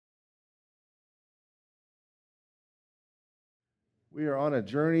We are on a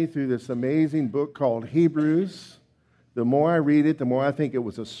journey through this amazing book called Hebrews. The more I read it, the more I think it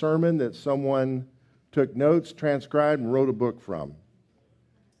was a sermon that someone took notes, transcribed, and wrote a book from.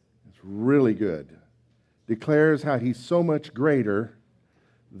 It's really good. Declares how he's so much greater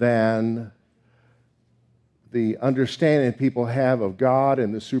than the understanding people have of God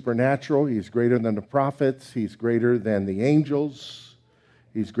and the supernatural. He's greater than the prophets. He's greater than the angels.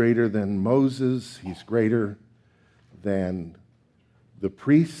 He's greater than Moses. He's greater than the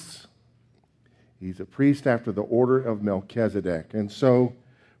priests. He's a priest after the order of Melchizedek. And so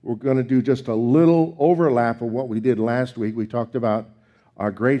we're going to do just a little overlap of what we did last week. We talked about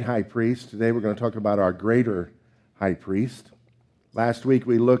our great high priest. Today we're going to talk about our greater high priest. Last week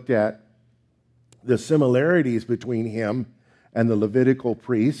we looked at the similarities between him and the Levitical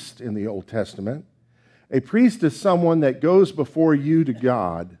priest in the Old Testament. A priest is someone that goes before you to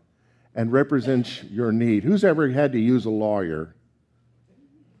God and represents your need. Who's ever had to use a lawyer?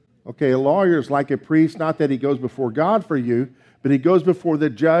 Okay, a lawyer is like a priest, not that he goes before God for you, but he goes before the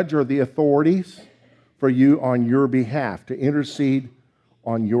judge or the authorities for you on your behalf, to intercede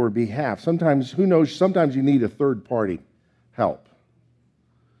on your behalf. Sometimes, who knows, sometimes you need a third-party help.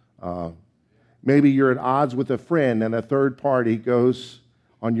 Maybe you're at odds with a friend and a third party goes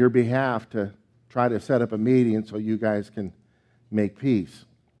on your behalf to try to set up a meeting so you guys can make peace.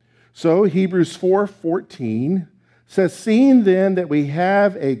 So Hebrews 4:14 says, "Seeing then that we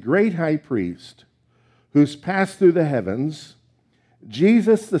have a great high priest who's passed through the heavens,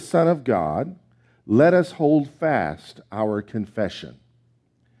 Jesus the Son of God, let us hold fast our confession."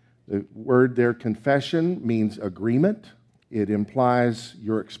 The word there, confession, means agreement. It implies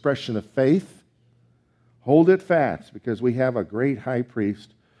your expression of faith. Hold it fast, because we have a great high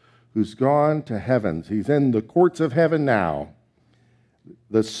priest who's gone to heavens. He's in the courts of heaven now.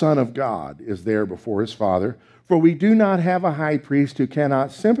 The Son of God is there before his Father. "For we do not have a high priest who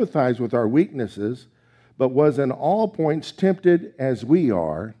cannot sympathize with our weaknesses, but was in all points tempted as we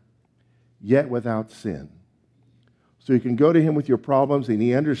are, yet without sin." So you can go to him with your problems, and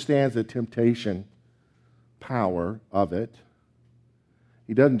he understands the temptation power of it.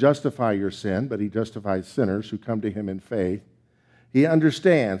 He doesn't justify your sin, but he justifies sinners who come to him in faith. He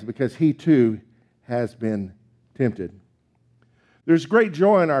understands because he too has been tempted. There's great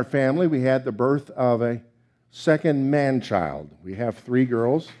joy in our family. We had the birth of a second man-child. We have 3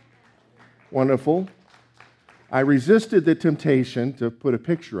 girls. Wonderful. I resisted the temptation to put a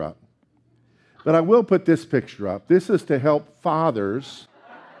picture up, but I will put this picture up. This is to help fathers.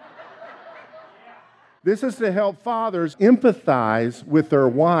 This is to help fathers empathize with their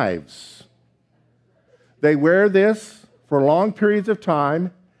wives. They wear this for long periods of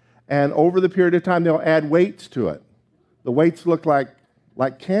time, and over the period of time, they'll add weights to it. The weights look like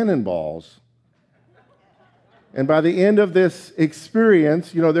cannonballs. And by the end of this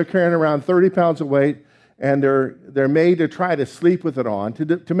experience, they're carrying around 30 pounds of weight, and they're made to try to sleep with it on,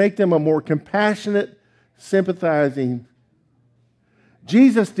 to make them a more compassionate, sympathizing.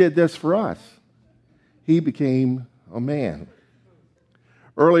 Jesus did this for us. He became a man.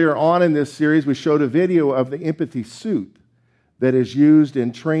 Earlier on in this series, we showed a video of the empathy suit that is used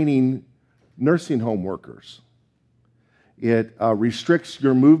in training nursing home workers. It restricts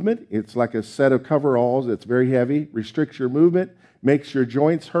your movement. It's like a set of coveralls. It's very heavy. Restricts your movement, makes your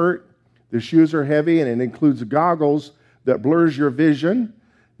joints hurt. The shoes are heavy, and it includes goggles that blurs your vision.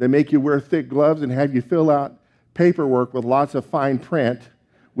 They make you wear thick gloves and have you fill out paperwork with lots of fine print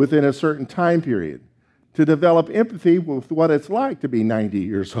within a certain time period to develop empathy with what it's like to be 90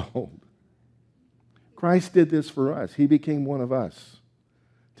 years old. Christ did this for us. He became one of us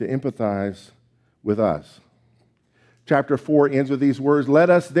to empathize with us. Chapter 4 ends with these words, "Let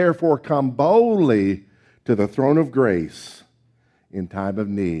us therefore come boldly to the throne of grace in time of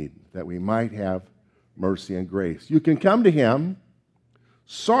need, that we might have mercy and grace." You can come to him,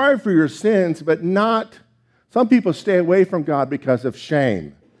 sorry for your sins, but not. Some people stay away from God because of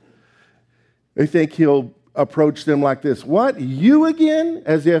shame. They think he'll approach them like this, "What, you again?"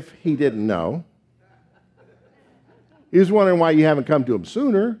 As if he didn't know. He's wondering why you haven't come to him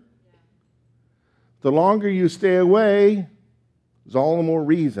sooner. The longer you stay away, there's all the more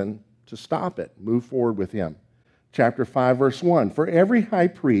reason to stop it. Move forward with him. Chapter 5, verse 1. "For every high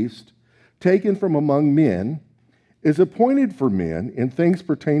priest taken from among men is appointed for men in things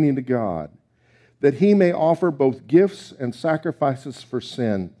pertaining to God, that he may offer both gifts and sacrifices for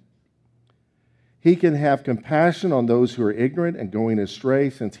sin. He can have compassion on those who are ignorant and going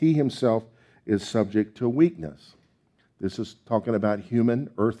astray, since he himself is subject to weakness." This is talking about human,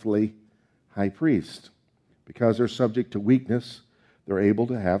 earthly high priests. Because they're subject to weakness, they're able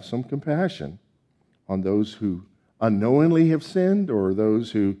to have some compassion on those who unknowingly have sinned, or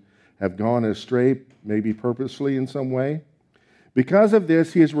those who have gone astray, maybe purposely in some way. Because of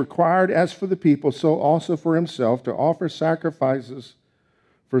this, he is required, as for the people, so also for himself, to offer sacrifices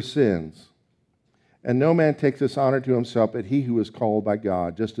for sins. And no man takes this honor to himself, but he who is called by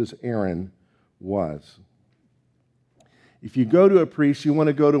God, just as Aaron was. If you go to a priest, you want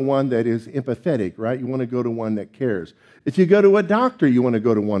to go to one that is empathetic, right? You want to go to one that cares. If you go to a doctor, you want to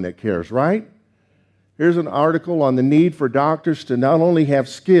go to one that cares, right? Here's an article on the need for doctors to not only have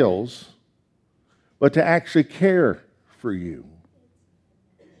skills, but to actually care for you.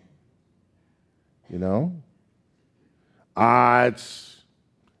 You know? It's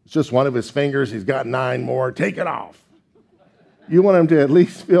just one of his fingers. He's got 9 more. Take it off. You want him to at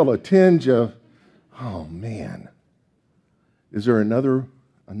least feel a tinge of, oh, man. Is there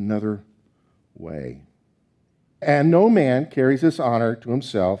another way? And no man carries this honor to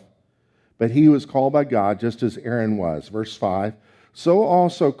himself, but he who is called by God, just as Aaron was. Verse 5, so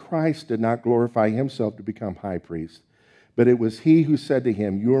also Christ did not glorify himself to become high priest, but it was he who said to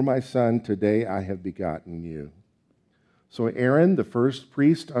him, you are my son, today I have begotten you. So Aaron, the first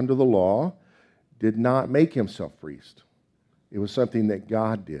priest under the law, did not make himself priest. It was something that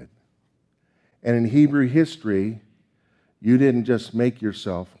God did. And in Hebrew history, you didn't just make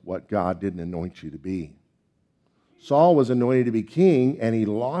yourself what God didn't anoint you to be. Saul was anointed to be king, and he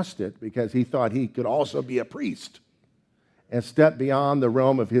lost it because he thought he could also be a priest and stepped beyond the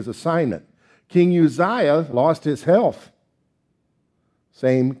realm of his assignment. King Uzziah lost his health.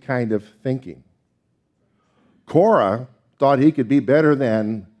 Same kind of thinking. Korah thought he could be better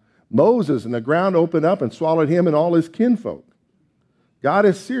than Moses, and the ground opened up and swallowed him and all his kinfolk. God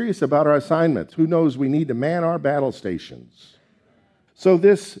is serious about our assignments. Who knows, we need to man our battle stations. So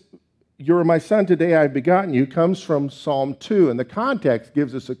this, you are my son, today I have begotten you, comes from Psalm 2. And the context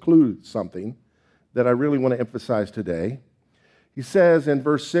gives us a clue, something that I really want to emphasize today. He says in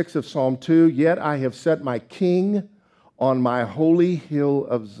verse 6 of Psalm 2, yet I have set my king on my holy hill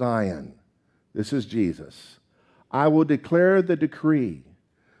of Zion. This is Jesus. I will declare the decree.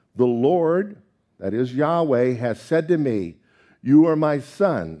 The Lord, that is Yahweh, has said to me, you are my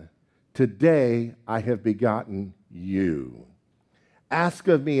son. Today I have begotten you. Ask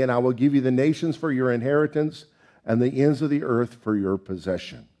of me, and I will give you the nations for your inheritance and the ends of the earth for your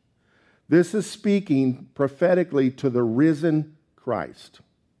possession. This is speaking prophetically to the risen Christ,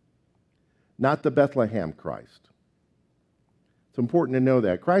 not the Bethlehem Christ. It's important to know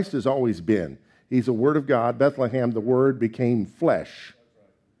that. Christ has always been. He's the Word of God. Bethlehem, the Word, became flesh.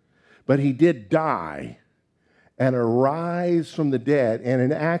 But he did die and arise from the dead. And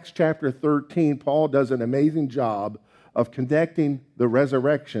in Acts chapter 13, Paul does an amazing job of connecting the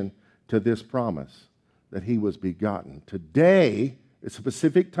resurrection to this promise that he was begotten. Today, it's a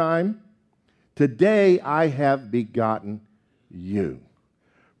specific time. Today I have begotten you.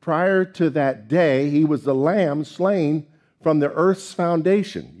 Prior to that day, he was the lamb slain from the earth's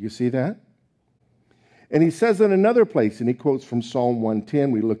foundation. You see that? And he says in another place, and he quotes from Psalm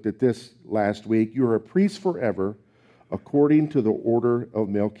 110, we looked at this last week, you are a priest forever, according to the order of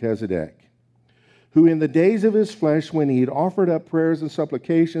Melchizedek, who in the days of his flesh, when he had offered up prayers and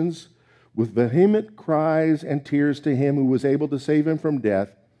supplications with vehement cries and tears to him who was able to save him from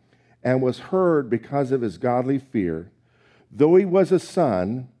death, and was heard because of his godly fear, though he was a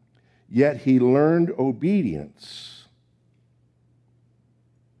son, yet he learned obedience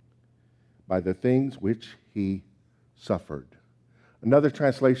by the things which he suffered. Another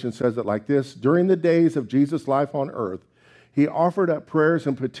translation says it like this, during the days of Jesus' life on earth, he offered up prayers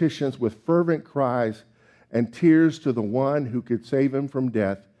and petitions with fervent cries and tears to the one who could save him from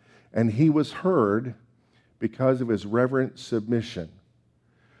death, and he was heard because of his reverent submission.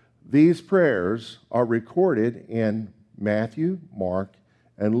 These prayers are recorded in Matthew, Mark,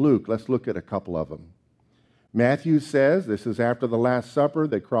 and Luke. Let's look at a couple of them. Matthew says, this is after the Last Supper,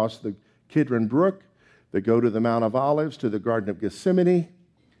 they cross the Kidron Brook, they go to the Mount of Olives, to the Garden of Gethsemane,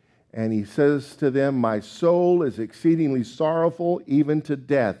 and he says to them, my soul is exceedingly sorrowful, even to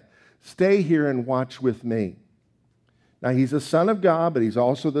death. Stay here and watch with me. Now, he's a son of God, but he's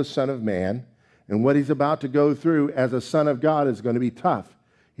also the son of man, and what he's about to go through as a son of God is going to be tough.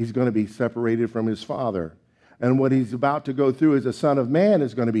 He's going to be separated from his father. And what he's about to go through as a son of man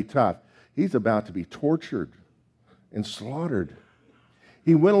is going to be tough. He's about to be tortured and slaughtered.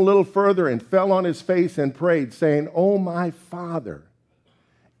 He went a little further and fell on his face and prayed, saying, oh, my Father,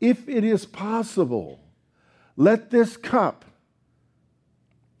 if it is possible, let this cup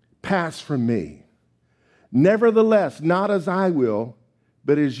pass from me. Nevertheless, not as I will,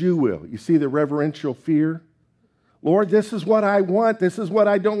 but as you will. You see the reverential fear? Lord, this is what I want. This is what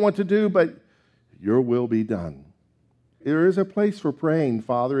I don't want to do, but your will be done. There is a place for praying,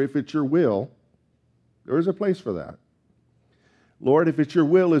 Father, if it's your will. There is a place for that. Lord, if it's your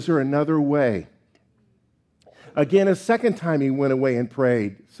will, is there another way? Again, a second time he went away and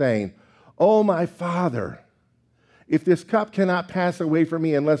prayed, saying, "Oh, my Father, if this cup cannot pass away from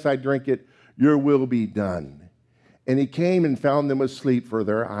me unless I drink it, your will be done." And he came and found them asleep, for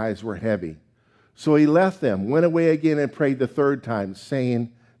their eyes were heavy. So he left them, went away again, and prayed the third time,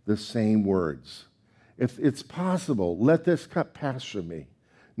 saying the same words. "If it's possible, let this cup pass from me.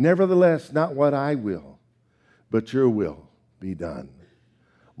 Nevertheless, not what I will, but your will be done."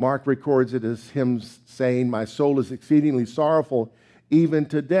 Mark records it as him saying, "My soul is exceedingly sorrowful, even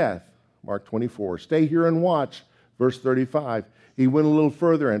to death." Mark 24. "Stay here and watch." Verse 35. He went a little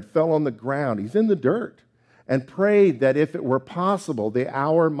further and fell on the ground. He's in the dirt. And prayed that if it were possible, the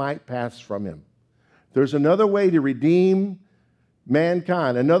hour might pass from him. There's another way to redeem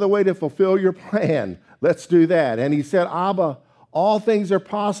mankind, another way to fulfill your plan. Let's do that. And he said, "Abba, all things are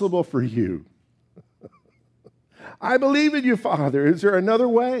possible for you." I believe in you, Father. Is there another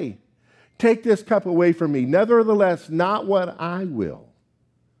way? Take this cup away from me. Nevertheless, not what I will,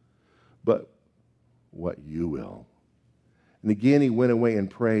 but what you will. And again, he went away and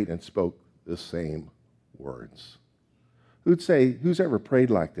prayed and spoke the same words. Who's ever prayed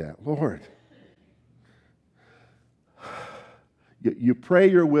like that? Lord, you pray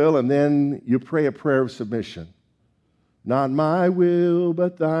your will and then you pray a prayer of submission. Not my will,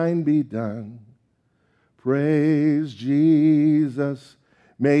 but thine be done. Praise Jesus.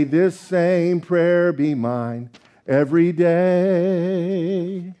 May this same prayer be mine every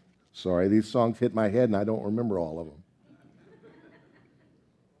day. Sorry, these songs hit my head and I don't remember all of them.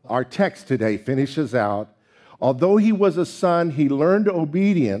 Our text today finishes out, although he was a son, he learned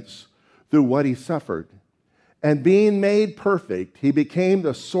obedience through what he suffered. And being made perfect, he became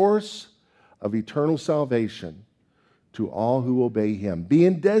the source of eternal salvation to all who obey him,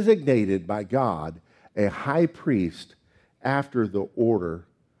 being designated by God a high priest after the order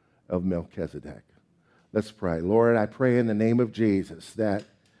of Melchizedek. Let's pray. Lord, I pray in the name of Jesus that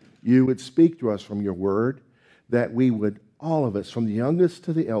you would speak to us from your word, that we would, all of us, from the youngest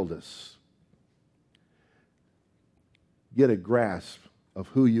to the eldest, get a grasp of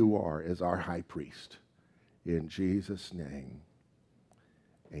who you are as our high priest. In Jesus' name,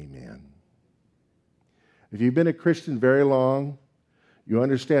 amen. If you've been a Christian very long, you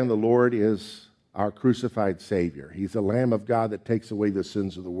understand the Lord is our crucified Savior. He's the Lamb of God that takes away the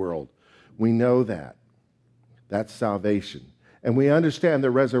sins of the world. We know that. That's salvation. And we understand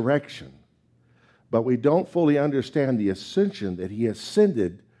the resurrection. But we don't fully understand the ascension, that he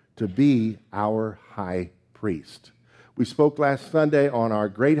ascended to be our high priest. We spoke last Sunday on our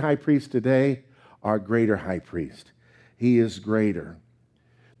great high priest today, our greater high priest. He is greater.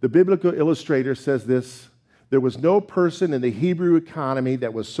 The biblical illustrator says this: there was no person in the Hebrew economy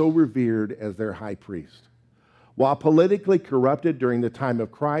that was so revered as their high priest. While politically corrupted during the time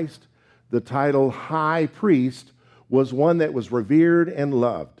of Christ, the title high priest was one that was revered and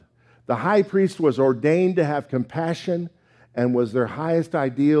loved. The high priest was ordained to have compassion and was their highest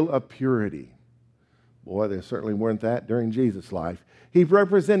ideal of purity. Boy, there certainly weren't that during Jesus' life. He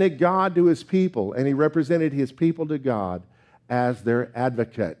represented God to his people, and he represented his people to God as their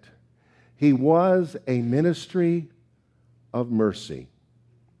advocate. He was a ministry of mercy.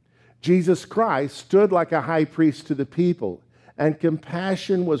 Jesus Christ stood like a high priest to the people, and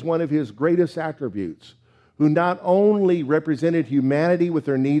compassion was one of his greatest attributes, who not only represented humanity with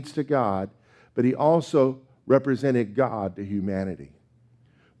their needs to God, but he also represented God to humanity.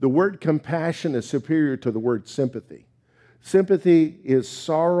 The word compassion is superior to the word sympathy. Sympathy is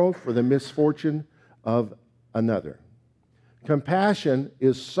sorrow for the misfortune of another. Compassion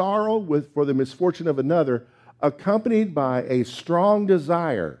is sorrow for the misfortune of another, accompanied by a strong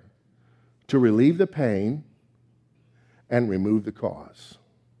desire to relieve the pain and remove the cause.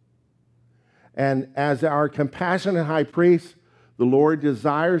 And as our compassionate high priest, the Lord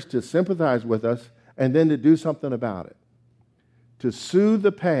desires to sympathize with us and then to do something about it, to soothe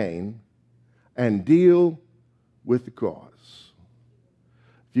the pain and deal with the cause.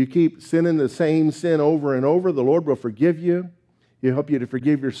 If you keep sinning the same sin over and over, the Lord will forgive you. He'll help you to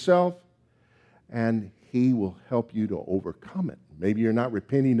forgive yourself, and he will help you to overcome it. Maybe you're not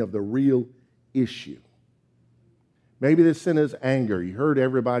repenting of the real issue. Maybe the sin is anger. You hurt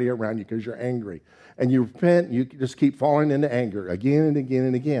everybody around you because you're angry. And you repent, you just keep falling into anger again and again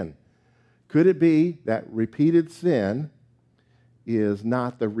and again. Could it be that repeated sin is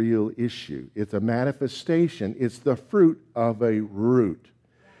not the real issue? It's a manifestation. It's the fruit of a root.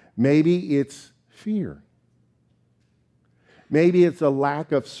 Maybe it's fear. Maybe it's a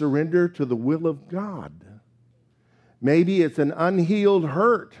lack of surrender to the will of God. Maybe it's an unhealed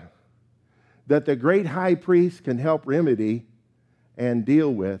hurt that the great high priest can help remedy and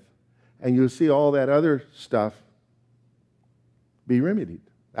deal with. And you'll see all that other stuff be remedied.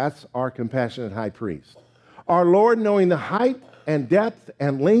 That's our compassionate high priest. Our Lord, knowing the height and depth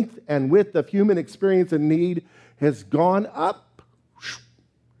and length and width of human experience and need, has gone up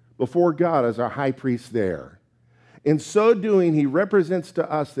before God as our high priest there. In so doing, he represents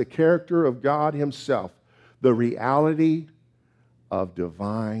to us the character of God himself, the reality of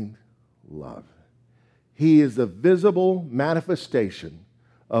divine love. He is the visible manifestation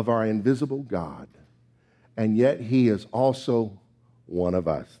of our invisible God, and yet he is also one of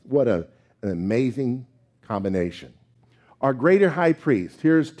us. What an amazing combination. Our greater high priest,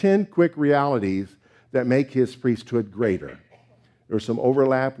 here's 10 quick realities that make his priesthood greater. There's some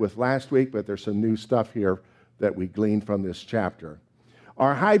overlap with last week, but there's some new stuff here that we gleaned from this chapter.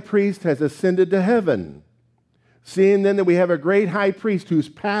 Our high priest has ascended to heaven. Seeing then that we have a great high priest who's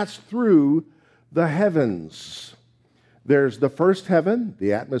passed through the heavens. There's the first heaven,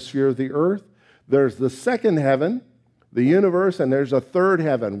 the atmosphere of the earth. There's the second heaven, the universe, and there's a third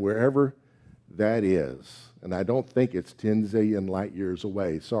heaven, wherever that is. And I don't think it's 10 zillion light years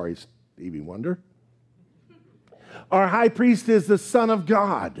away. Sorry, Stevie Wonder. Our high priest is the Son of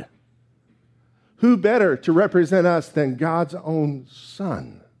God. Who better to represent us than God's own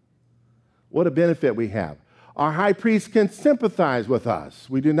Son? What a benefit we have. Our high priest can sympathize with us.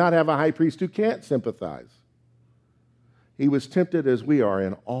 We do not have a high priest who can't sympathize. He was tempted as we are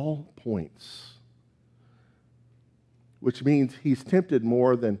in all points, which means he's tempted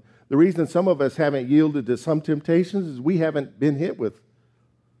more than... The reason some of us haven't yielded to some temptations is we haven't been hit with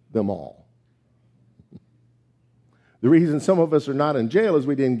them all. The reason some of us are not in jail is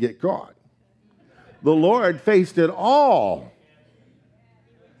we didn't get caught. The Lord faced it all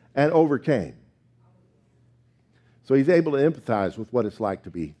and overcame. So he's able to empathize with what it's like to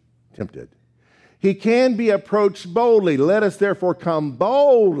be tempted. He can be approached boldly. Let us therefore come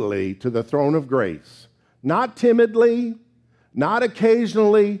boldly to the throne of grace. Not timidly, not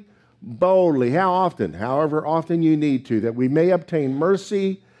occasionally, boldly. How often? However often you need to, that we may obtain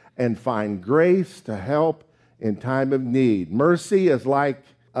mercy and find grace to help in time of need. Mercy is like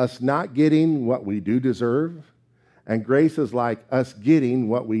us not getting what we do deserve, and grace is like us getting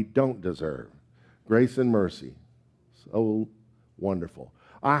what we don't deserve. Grace and mercy. So wonderful.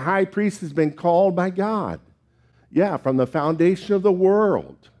 Our high priest has been called by God. Yeah, from the foundation of the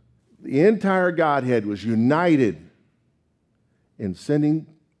world. The entire Godhead was united in sending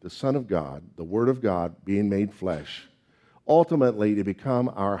the Son of God, the Word of God, being made flesh, ultimately to become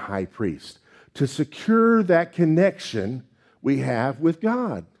our high priest, to secure that connection we have with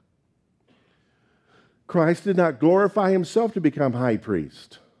God. Christ did not glorify himself to become high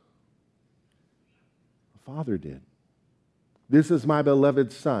priest. The Father did. This is my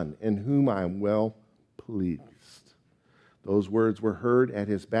beloved Son, in whom I am well pleased. Those words were heard at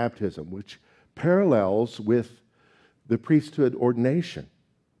his baptism, which parallels with the priesthood ordination.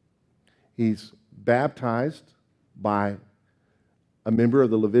 He's baptized by a member of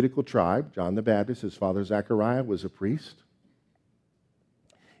the Levitical tribe, John the Baptist. His father Zechariah was a priest.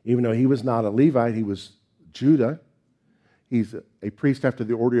 Even though he was not a Levite, he was Judah. He's a priest after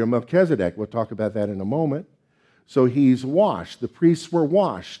the order of Melchizedek. We'll talk about that in a moment. So he's washed. The priests were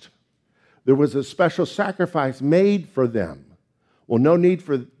washed. There was a special sacrifice made for them. Well, no need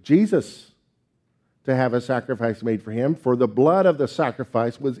for Jesus to have a sacrifice made for him, for the blood of the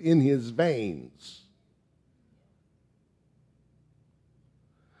sacrifice was in his veins.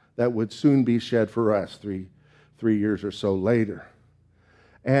 That would soon be shed for us 3 years or so later.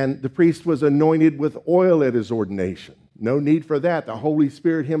 And the priest was anointed with oil at his ordination. No need for that. The Holy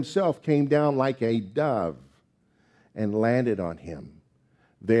Spirit himself came down like a dove and landed on him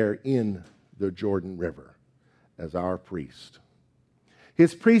there in the Jordan River as our priest.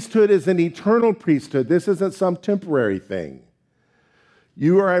 His priesthood is an eternal priesthood. This isn't some temporary thing.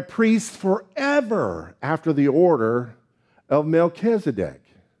 You are a priest forever after the order of Melchizedek.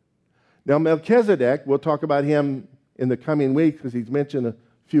 Now, Melchizedek, we'll talk about him in the coming weeks because he's mentioned a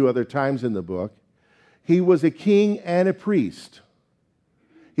few other times in the book. He was a king and a priest.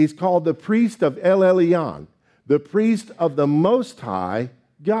 He's called the priest of El Elyon, the priest of the Most High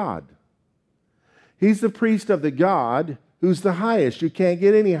God. He's the priest of the God who's the highest. You can't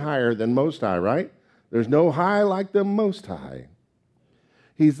get any higher than Most High, right? There's no high like the Most High.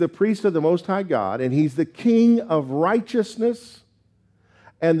 He's the priest of the Most High God, and he's the king of righteousness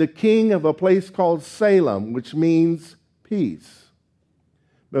and the king of a place called Salem, which means peace.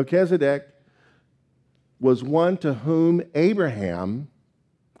 Melchizedek was one to whom Abraham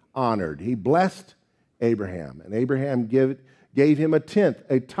honored. He blessed Abraham. And Abraham gave him a tenth,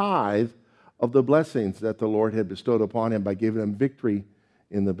 a tithe of the blessings that the Lord had bestowed upon him by giving him victory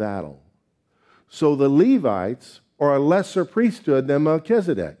in the battle. So the Levites are a lesser priesthood than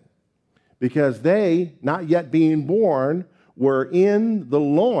Melchizedek, because they, not yet being born, were in the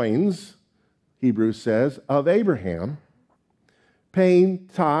loins, Hebrews says, of Abraham, paying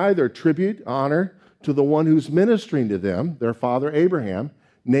tithe or tribute, honor, to the one who's ministering to them, their father Abraham,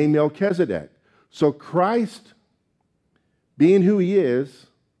 named Melchizedek. So Christ, being who he is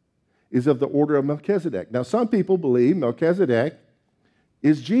of the order of Melchizedek. Now, some people believe Melchizedek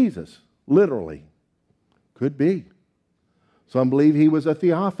is Jesus, literally. Could be. Some believe he was a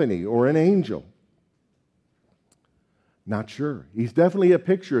theophany or an angel. Not sure. He's definitely a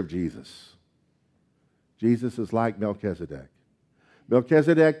picture of Jesus. Jesus is like Melchizedek.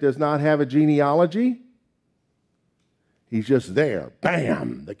 Melchizedek does not have a genealogy. He's just there.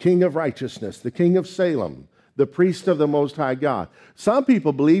 Bam! The king of righteousness, the king of Salem, the priest of the Most High God. Some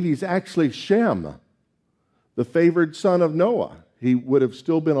people believe he's actually Shem, the favored son of Noah. He would have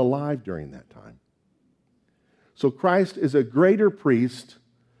still been alive during that time. So Christ is a greater priest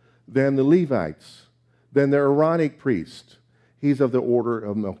than the Levites, than the Aaronic priest. He's of the order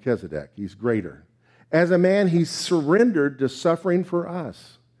of Melchizedek. He's greater. As a man, he surrendered to suffering for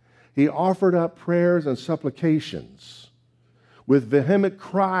us. He offered up prayers and supplications with vehement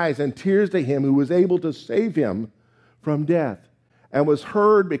cries and tears to him who was able to save him from death, and was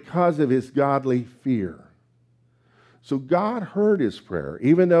heard because of his godly fear. So God heard his prayer.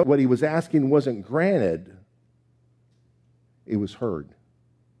 Even though what he was asking wasn't granted, it was heard.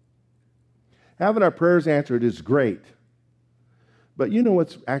 Having our prayers answered is great. But you know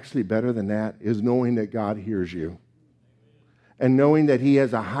what's actually better than that is knowing that God hears you and knowing that he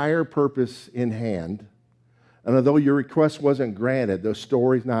has a higher purpose in hand. And although your request wasn't granted, the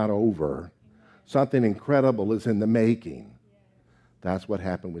story's not over. Something incredible is in the making. That's what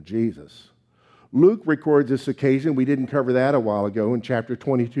happened with Jesus. Luke records this occasion. We didn't cover that a while ago in chapter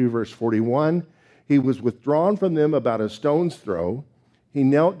 22, verse 41. He was withdrawn from them about a stone's throw. He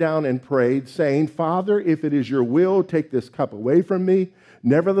knelt down and prayed, saying, Father, if it is your will, take this cup away from me.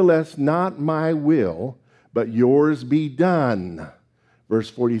 Nevertheless, not my will, but yours be done. Verse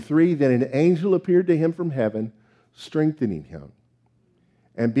 43, then an angel appeared to him from heaven, strengthening him.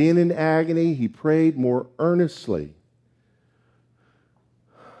 And being in agony, he prayed more earnestly.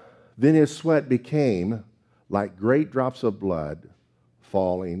 Then his sweat became like great drops of blood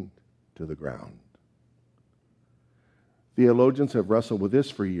falling to the ground. Theologians have wrestled with this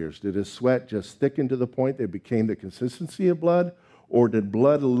for years. Did his sweat just thicken to the point that it became the consistency of blood, or did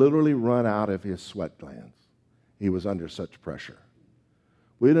blood literally run out of his sweat glands? He was under such pressure.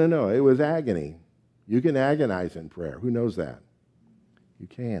 We don't know. It was agony. You can agonize in prayer. Who knows that? You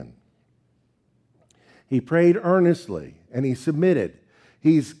can. He prayed earnestly, and he submitted.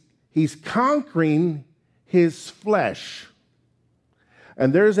 He's conquering his flesh.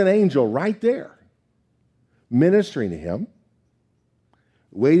 And there's an angel right there, ministering to him,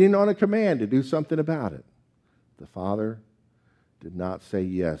 waiting on a command to do something about it. The Father did not say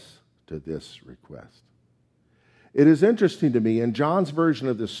yes to this request. It is interesting to me, in John's version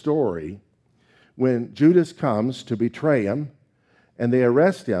of the story, when Judas comes to betray him and they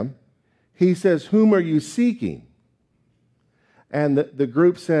arrest him, he says, whom are you seeking? And the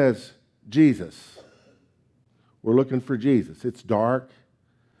group says, Jesus. We're looking for Jesus. It's dark.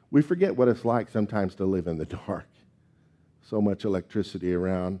 We forget what it's like sometimes to live in the dark. So much electricity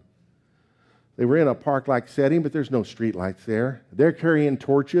around. They were in a park-like setting, but there's no street lights there. They're carrying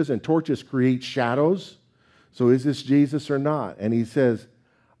torches, and torches create shadows. So is this Jesus or not? And he says,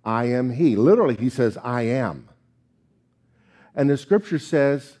 I am he. Literally, he says, I am. And the scripture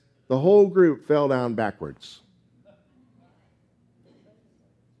says the whole group fell down backwards.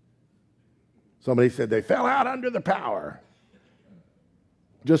 Somebody said they fell out under the power.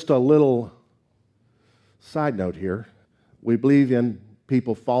 Just a little side note here. We believe in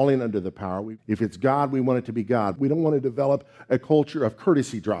people falling under the power. If it's God, we want it to be God. We don't want to develop a culture of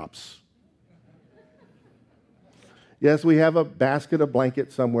courtesy drops. Yes, we have a basket of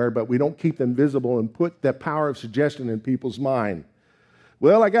blankets somewhere, but we don't keep them visible and put that power of suggestion in people's mind.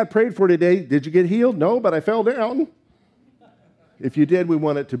 Well, I got prayed for today. Did you get healed? No, but I fell down. If you did, we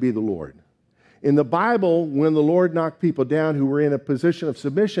want it to be the Lord. In the Bible, when the Lord knocked people down who were in a position of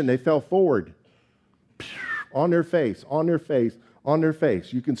submission, they fell forward. On their face, on their face, on their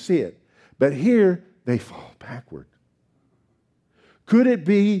face. You can see it. But here, they fall backward. Could it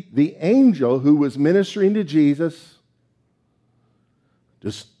be the angel who was ministering to Jesus?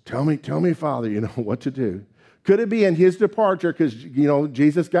 Just tell me, Father, you know what to do. Could it be in his departure, because,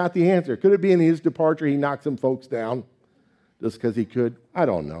 Jesus got the answer. Could it be in his departure he knocked some folks down just because he could? I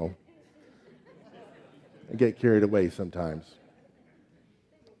don't know. I get carried away sometimes.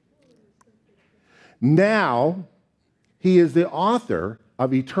 Now, he is the author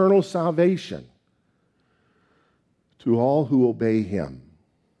of eternal salvation to all who obey him.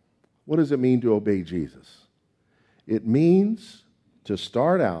 What does it mean to obey Jesus? It means to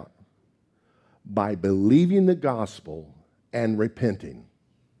start out by believing the gospel and repenting.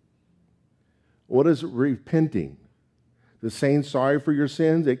 What is repenting? The saying sorry for your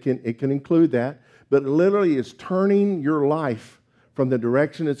sins, it can include that, but it literally is turning your life from the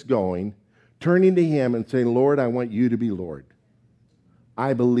direction it's going, turning to him and saying, Lord, I want you to be Lord.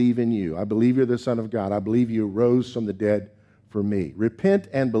 I believe in you. I believe you're the Son of God. I believe you rose from the dead for me. Repent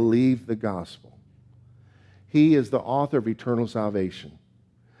and believe the gospel. He is the author of eternal salvation.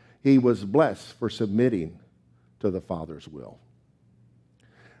 He was blessed for submitting to the Father's will.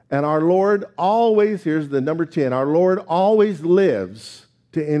 And our Lord always, here's the number 10, our Lord always lives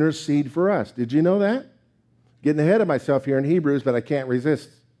to intercede for us. Did you know that? Getting ahead of myself here in Hebrews, but I can't resist.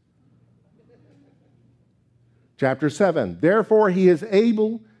 Chapter 7, therefore he is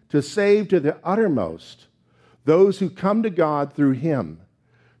able to save to the uttermost those who come to God through him,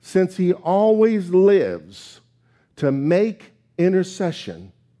 since he always lives to make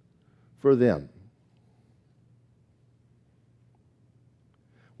intercession for them.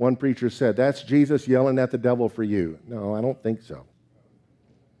 One preacher said, that's Jesus yelling at the devil for you. No, I don't think so.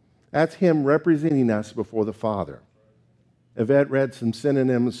 That's him representing us before the Father. Yvette read some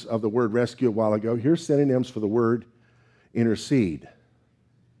synonyms of the word rescue a while ago. Here's synonyms for the word intercede.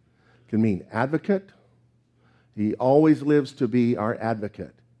 It can mean advocate. He always lives to be our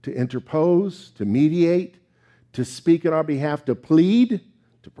advocate, to interpose, to mediate, to speak on our behalf, to plead,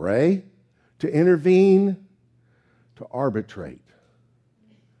 to pray, to intervene, to arbitrate.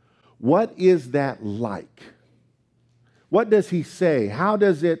 What is that like? What does he say? How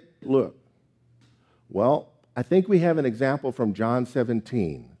does it look? Well, I think we have an example from John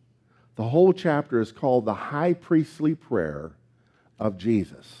 17. The whole chapter is called the high priestly prayer of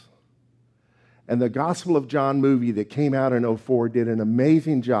Jesus. And the Gospel of John movie that came out in 2004 did an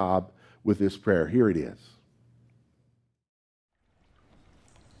amazing job with this prayer. Here it is.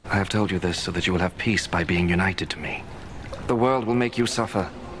 I have told you this so that you will have peace by being united to me. The world will make you suffer,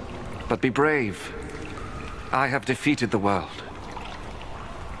 but be brave. I have defeated the world.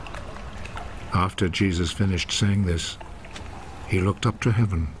 After Jesus finished saying this, he looked up to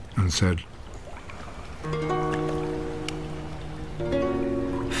heaven and said,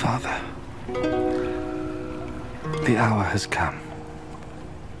 Father, the hour has come.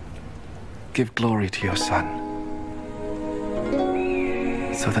 Give glory to your Son,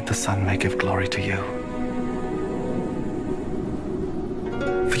 so that the Son may give glory to you.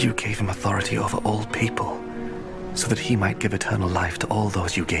 For you gave him authority over all people, so that he might give eternal life to all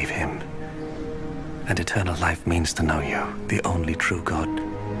those you gave him. And eternal life means to know you, the only true God,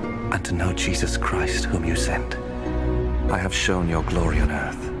 and to know Jesus Christ, whom you sent. I have shown your glory on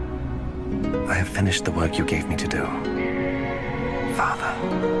earth. I have finished the work you gave me to do.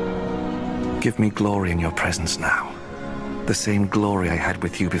 Father, give me glory in your presence now, the same glory I had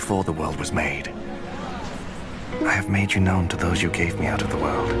with you before the world was made. I have made you known to those you gave me out of the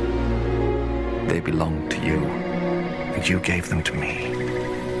world. They belong to you, and you gave them to me.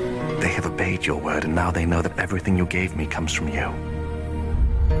 They have obeyed your word, and now they know that everything you gave me comes from you.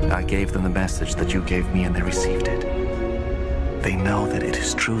 I gave them the message that you gave me, and they received it. They know that it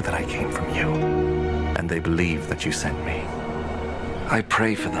is true that I came from you, and they believe that you sent me. I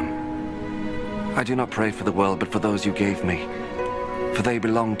pray for them. I do not pray for the world, but for those you gave me, for they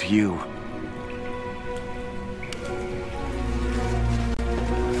belong to you.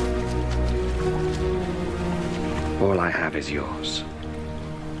 All I have is yours.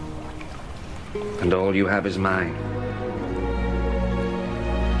 And all you have is mine.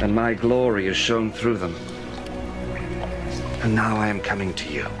 And my glory is shown through them. And now I am coming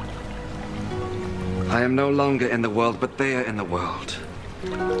to you. I am no longer in the world, but they are in the world.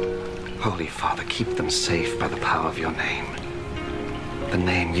 Holy Father, keep them safe by the power of your name, the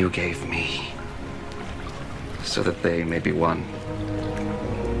name you gave me, so that they may be one,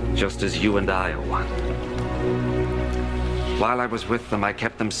 just as you and I are one. While I was with them, I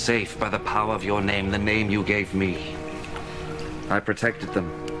kept them safe by the power of your name, the name you gave me. I protected them,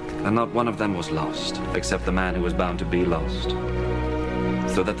 and not one of them was lost, except the man who was bound to be lost,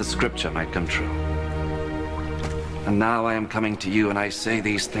 so that the scripture might come true. And now I am coming to you, and I say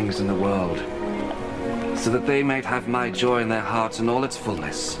these things in the world, so that they might have my joy in their hearts in all its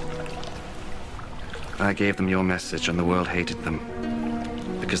fullness. I gave them your message, and the world hated them,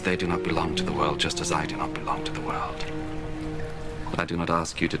 because they do not belong to the world, just as I do not belong to the world. But I do not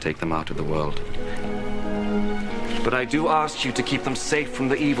ask you to take them out of the world. But I do ask you to keep them safe from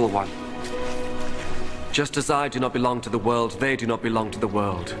the evil one. Just as I do not belong to the world, they do not belong to the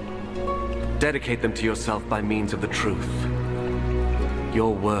world. Dedicate them to yourself by means of the truth.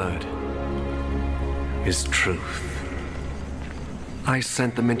 Your word is truth. I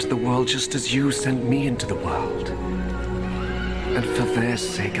sent them into the world just as you sent me into the world. And for their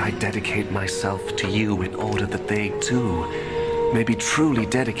sake, I dedicate myself to you in order that they, too, may be truly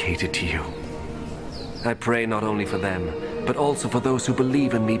dedicated to you. I pray not only for them, but also for those who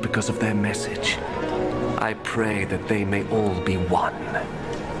believe in me because of their message. I pray that they may all be one.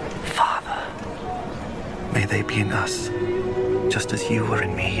 Father, may they be in us, just as you are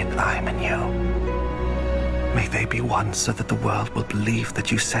in me and I am in you. May they be one so that the world will believe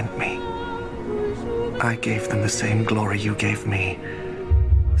that you sent me. I gave them the same glory you gave me,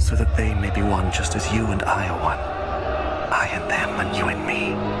 so that they may be one just as you and I are one. I and them and you and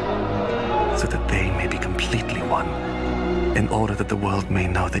me, so that they may be completely one, in order that the world may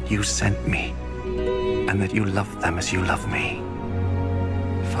know that you sent me, and that you love them as you love me.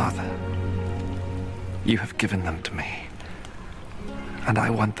 Father, you have given them to me, and I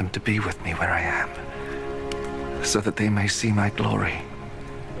want them to be with me where I am, so that they may see my glory,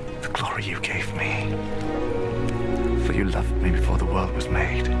 the glory you gave me. For you loved me before the world was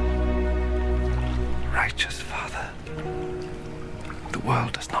made. Righteous Father, the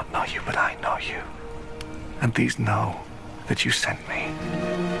world does not know you, but I know you, and these know that you sent me.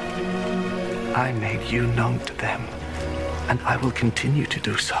 I made you known to them, and I will continue to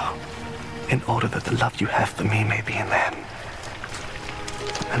do so, in order that the love you have for me may be in them,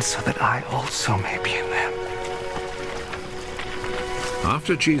 and so that I also may be in them.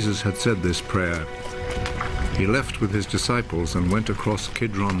 After Jesus had said this prayer, he left with his disciples and went across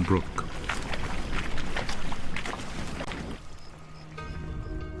Kidron Brook.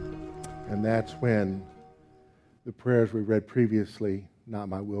 And that's when the prayers we read previously, not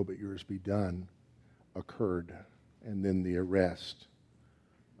my will but yours be done, occurred. And then the arrest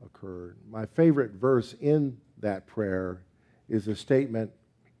occurred. My favorite verse in that prayer is a statement,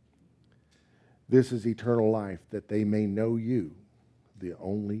 "This is eternal life, that they may know you, the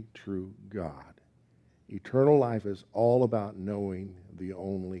only true God." Eternal life is all about knowing the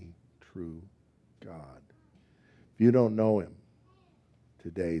only true God. If you don't know him,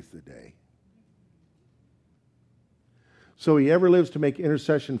 today's the day. So he ever lives to make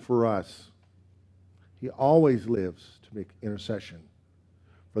intercession for us. He always lives to make intercession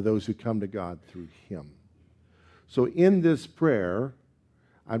for those who come to God through him. So in this prayer,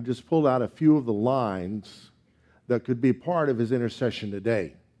 I've just pulled out a few of the lines that could be part of his intercession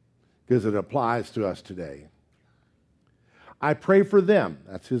today, because it applies to us today. I pray for them,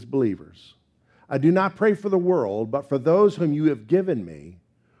 that's his believers. I do not pray for the world, but for those whom you have given me,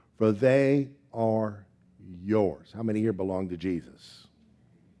 for they are yours. How many here belong to Jesus?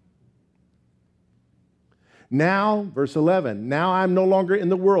 Now, verse 11, now I'm no longer in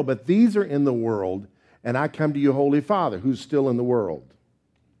the world, but these are in the world, and I come to you, Holy Father, who's still in the world.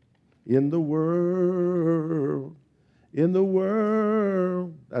 In the world,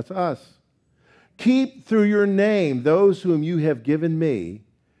 that's us. Keep through your name those whom you have given me,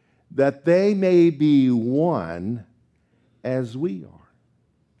 that they may be one as we are.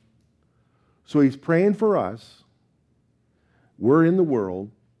 So he's praying for us. We're in the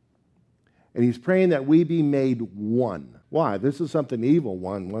world. And he's praying that we be made one. Why? This is something evil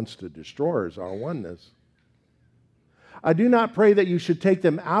one wants to destroy, is our oneness. I do not pray that you should take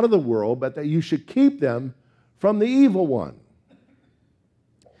them out of the world, but that you should keep them from the evil one.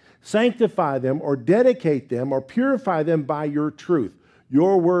 Sanctify them or dedicate them or purify them by your truth.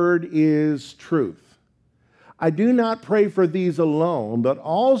 Your word is truth. I do not pray for these alone, but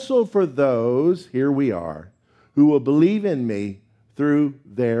also for those, here we are, who will believe in me through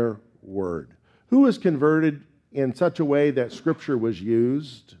their word. Who was converted in such a way that Scripture was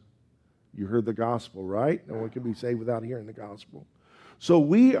used? You heard the gospel, right? No one can be saved without hearing the gospel. So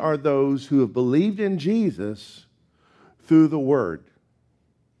we are those who have believed in Jesus through the word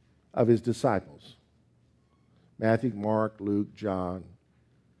of his disciples. Matthew, Mark, Luke, John,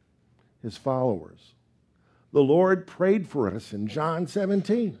 his followers. The Lord prayed for us in John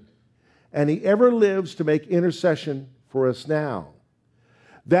 17, and he ever lives to make intercession for us now,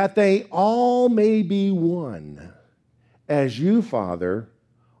 that they all may be one, as you, Father,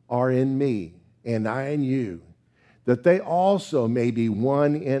 are in me, and I in you, that they also may be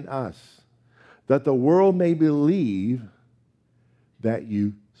one in us, that the world may believe that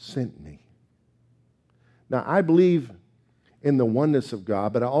you sent me. Now, I believe in the oneness of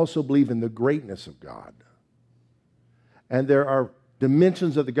God, but I also believe in the greatness of God. And there are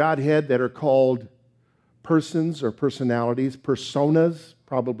dimensions of the Godhead that are called persons or personalities. Personas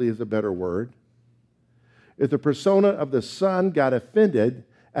probably is a better word. If the persona of the Son got offended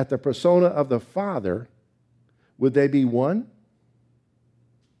at the persona of the Father, would they be one?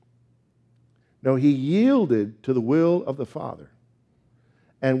 No, he yielded to the will of the Father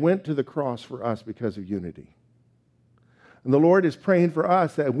and went to the cross for us because of unity. And the Lord is praying for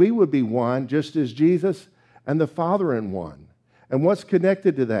us that we would be one, just as Jesus and the Father in one. And what's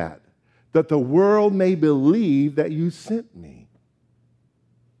connected to that? That the world may believe that you sent me.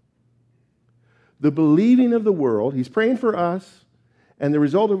 The believing of the world, he's praying for us, and the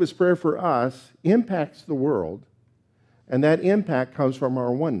result of his prayer for us impacts the world, and that impact comes from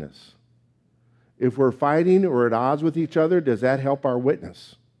our oneness. If we're fighting or at odds with each other, does that help our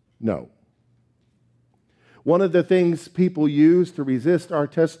witness? No. One of the things people use to resist our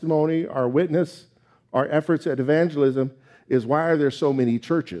testimony, our witness, our efforts at evangelism is, why are there so many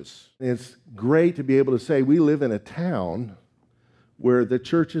churches? And it's great to be able to say we live in a town where the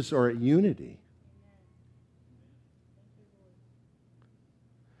churches are at unity.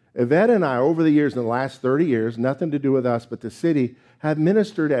 Yvette and I, over the years, in the last 30 years, nothing to do with us but the city, have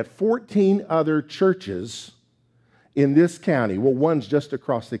ministered at 14 other churches in this county. Well, one's just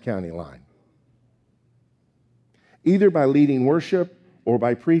across the county line. Either by leading worship or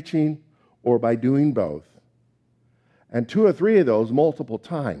by preaching or by doing both. And 2 or 3 of those multiple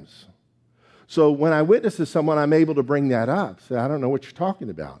times. So when I witness to someone, I'm able to bring that up. Say, I don't know what you're talking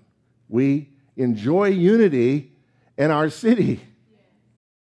about. We enjoy unity in our city.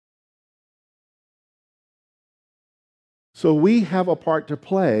 So we have a part to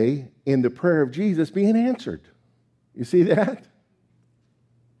play in the prayer of Jesus being answered. You see that?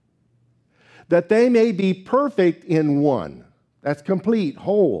 That they may be perfect in one. That's complete,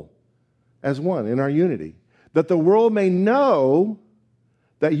 whole, as one in our unity. That the world may know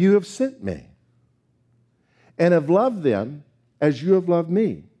that you have sent me and have loved them as you have loved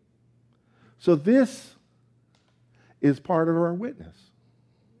me. So this is part of our witness.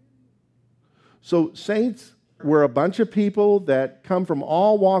 So saints, we're a bunch of people that come from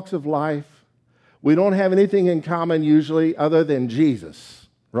all walks of life. We don't have anything in common usually other than Jesus,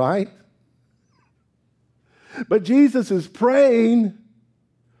 right? But Jesus is praying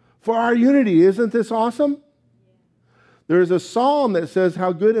for our unity. Isn't this awesome? There's a psalm that says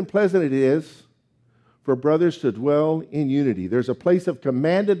how good and pleasant it is for brothers to dwell in unity. There's a place of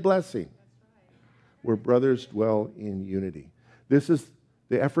commanded blessing where brothers dwell in unity. This is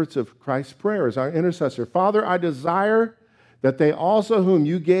the efforts of Christ's prayer as our intercessor. Father, I desire that they also whom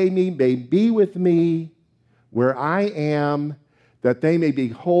you gave me may be with me where I am, that they may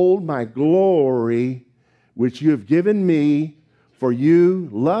behold my glory, which you have given me, for you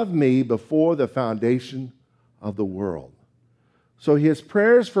loved me before the foundation of the world. So his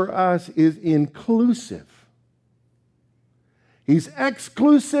prayers for us is inclusive. He's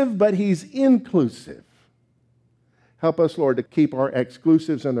exclusive, but he's inclusive. Help us, Lord, to keep our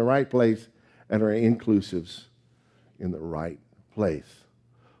exclusives in the right place and our inclusives in the right place.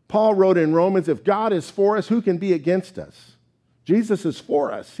 Paul wrote in Romans, if God is for us, who can be against us? Jesus is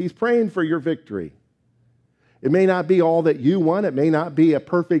for us. He's praying for your victory. It may not be all that you want. It may not be a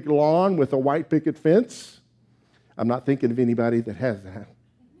perfect lawn with a white picket fence. I'm not thinking of anybody that has that.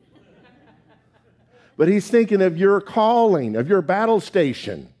 But he's thinking of your calling, of your battle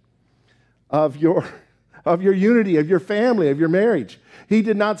station, of your unity, of your family, of your marriage. He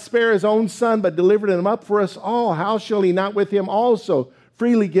did not spare his own son, but delivered him up for us all. How shall he not with him also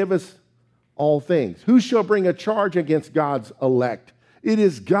freely give us all things? Who shall bring a charge against God's elect? It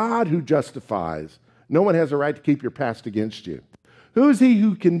is God who justifies. No one has a right to keep your past against you. Who is he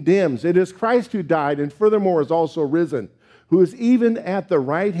who condemns? It is Christ who died and furthermore is also risen, who is even at the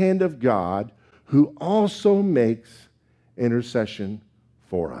right hand of God, who also makes intercession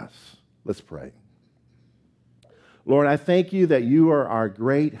for us. Let's pray. Lord, I thank you that you are our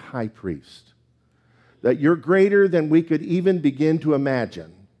great high priest, that you're greater than we could even begin to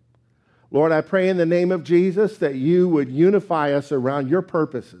imagine. Lord, I pray in the name of Jesus that you would unify us around your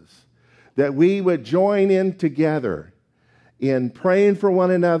purposes, that we would join in together in praying for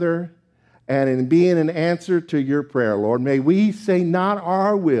one another and in being an answer to your prayer, Lord. May we say not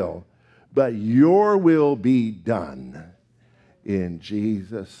our will, but your will be done. In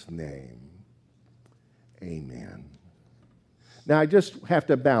Jesus' name, amen. Now, I just have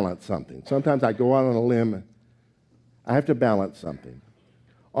to balance something. Sometimes I go out on a limb. I have to balance something.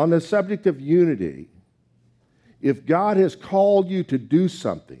 On the subject of unity, if God has called you to do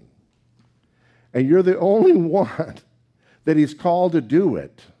something, and you're the only one that he's called to do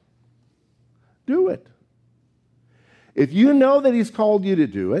it, do it. If you know that he's called you to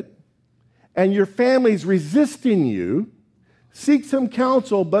do it, and your family's resisting you, seek some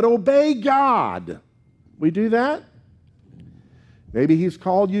counsel, but obey God. We do that? Maybe he's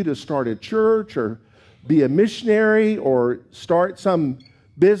called you to start a church or be a missionary or start some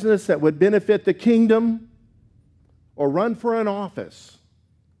business that would benefit the kingdom or run for an office.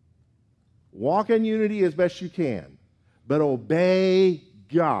 Walk in unity as best you can, but obey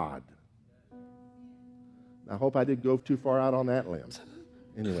God. I hope I didn't go too far out on that limb.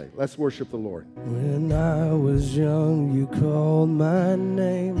 Anyway, let's worship the Lord. When I was young, you called my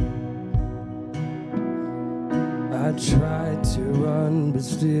name. I tried to run, but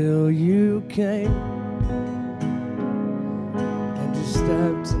still you came. And you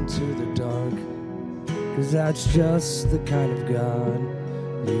stepped into the dark, 'cause that's just the kind of God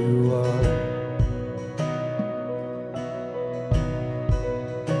you are.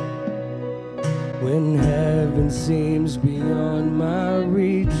 When heaven seems beyond my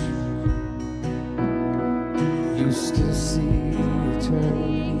reach, you still see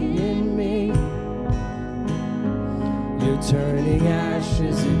eternity in me. You're turning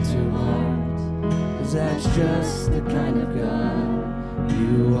ashes into art, 'cause that's just the kind of God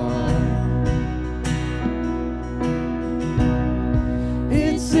you are.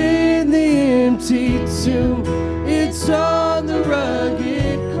 It's in the empty tomb, it's on the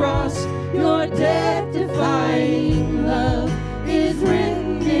rugged cross. Your death-defying love is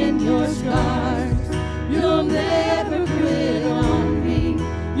written in your scars. You'll never quit on me.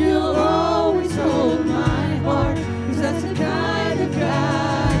 You'll always hold my heart, 'cause that's the kind of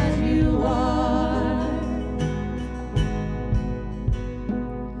God you are.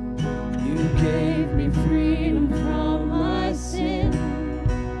 You gave me freedom from my sin.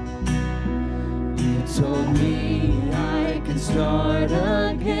 You told me I could start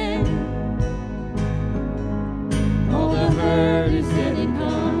again. Hurt is dead and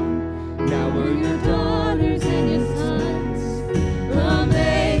gone. Now we're your daughters and your sons.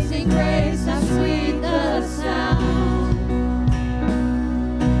 Amazing grace, how sweet the sound.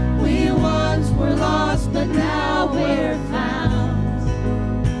 We once were lost, but now we're found.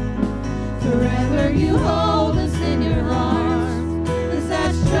 Forever you hold us in your arms, 'cause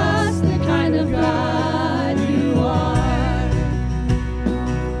that's just the kind of God you are.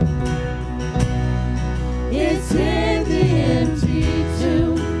 It's in the empty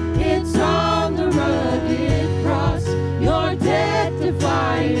tomb, it's on the rugged cross. Your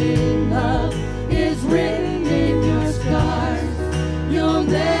death-defying love is written in your scars. You'll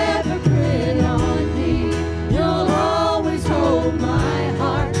never quit on me. You'll always hold my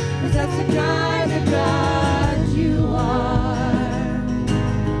heart, 'cause that's the kind of God you are.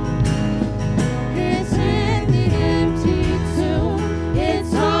 It's in the empty tomb,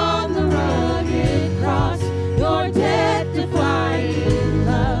 it's on the rugged cross. Your death-defying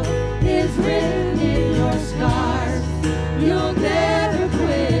love is written in your scars. You'll never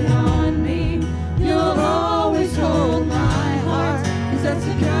quit on me. You'll always hold my heart, 'cause that's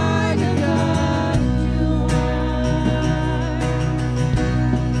the kind of God you are.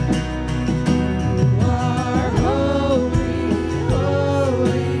 You are holy,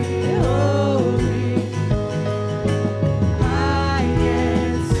 holy, holy. High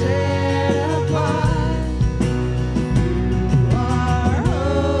and set apart. You are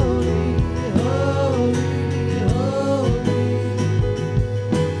holy, holy, holy.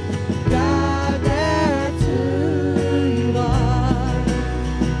 God, that's who you are.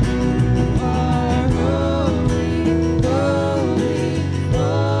 You are holy, holy,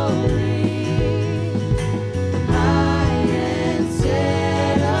 holy. High and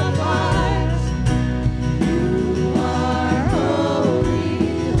set apart. You are holy,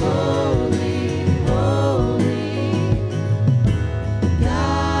 holy, holy.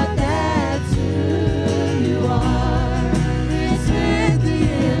 God, that's who you are. It's in the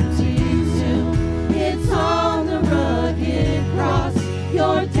empty tomb, it's on the rugged cross.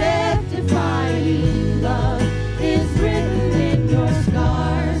 Your death-defying love is written in your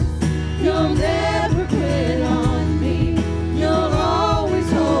scars. You'll never quit on me. You'll always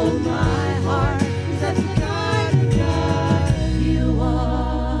hold my heart, 'cause that's the kind of God you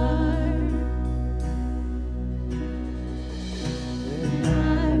are. When I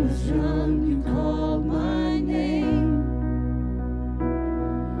was young, you called my name.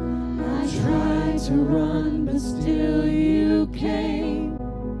 I tried to run, but still you came.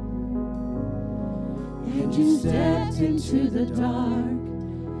 And you stepped into the dark,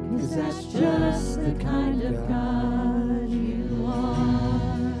 'cause that's just the kind of God you are.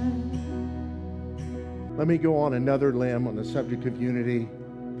 Let me go on another limb on the subject of unity.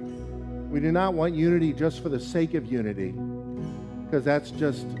 We do not want unity just for the sake of unity, because that's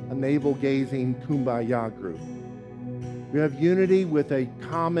just a navel-gazing kumbaya group. We have unity with a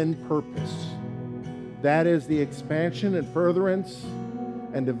common purpose. That is the expansion and furtherance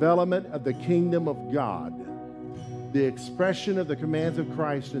and development of the kingdom of God, the expression of the commands of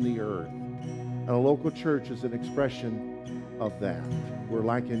Christ in the earth. And a local church is an expression of that. We're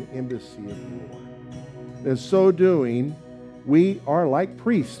like an embassy of the Lord. In so doing, we are like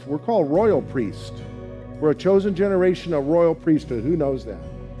priests. We're called royal priests. We're a chosen generation of royal priesthood. Who knows that?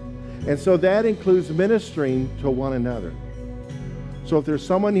 And so that includes ministering to one another. So if there's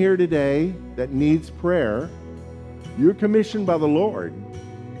someone here today that needs prayer, you're commissioned by the Lord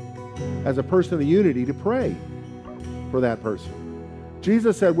as a person of unity to pray for that person.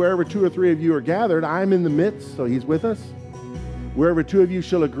 Jesus said, wherever 2 or 3 of you are gathered, I'm in the midst, so he's with us. Wherever 2 of you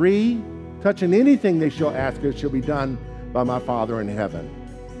shall agree, touching anything they shall ask, it shall be done by my Father in heaven.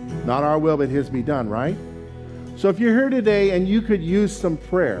 Not our will, but his be done, right? So if you're here today and you could use some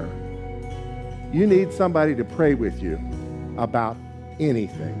prayer, you need somebody to pray with you about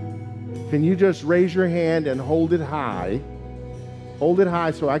anything. Can you just raise your hand and hold it high? Hold it high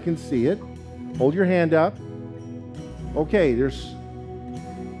so I can see it. Hold your hand up. Okay, there's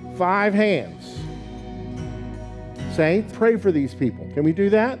 5 hands. Saints, pray for these people. Can we do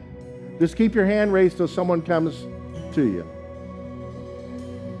that? Just keep your hand raised till someone comes to you.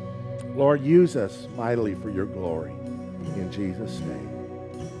 Lord, use us mightily for your glory. In Jesus'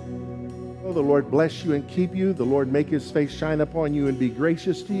 name. Oh, the Lord bless you and keep you. The Lord make his face shine upon you and be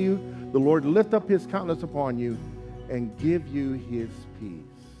gracious to you. The Lord lift up his countenance upon you and give you his peace.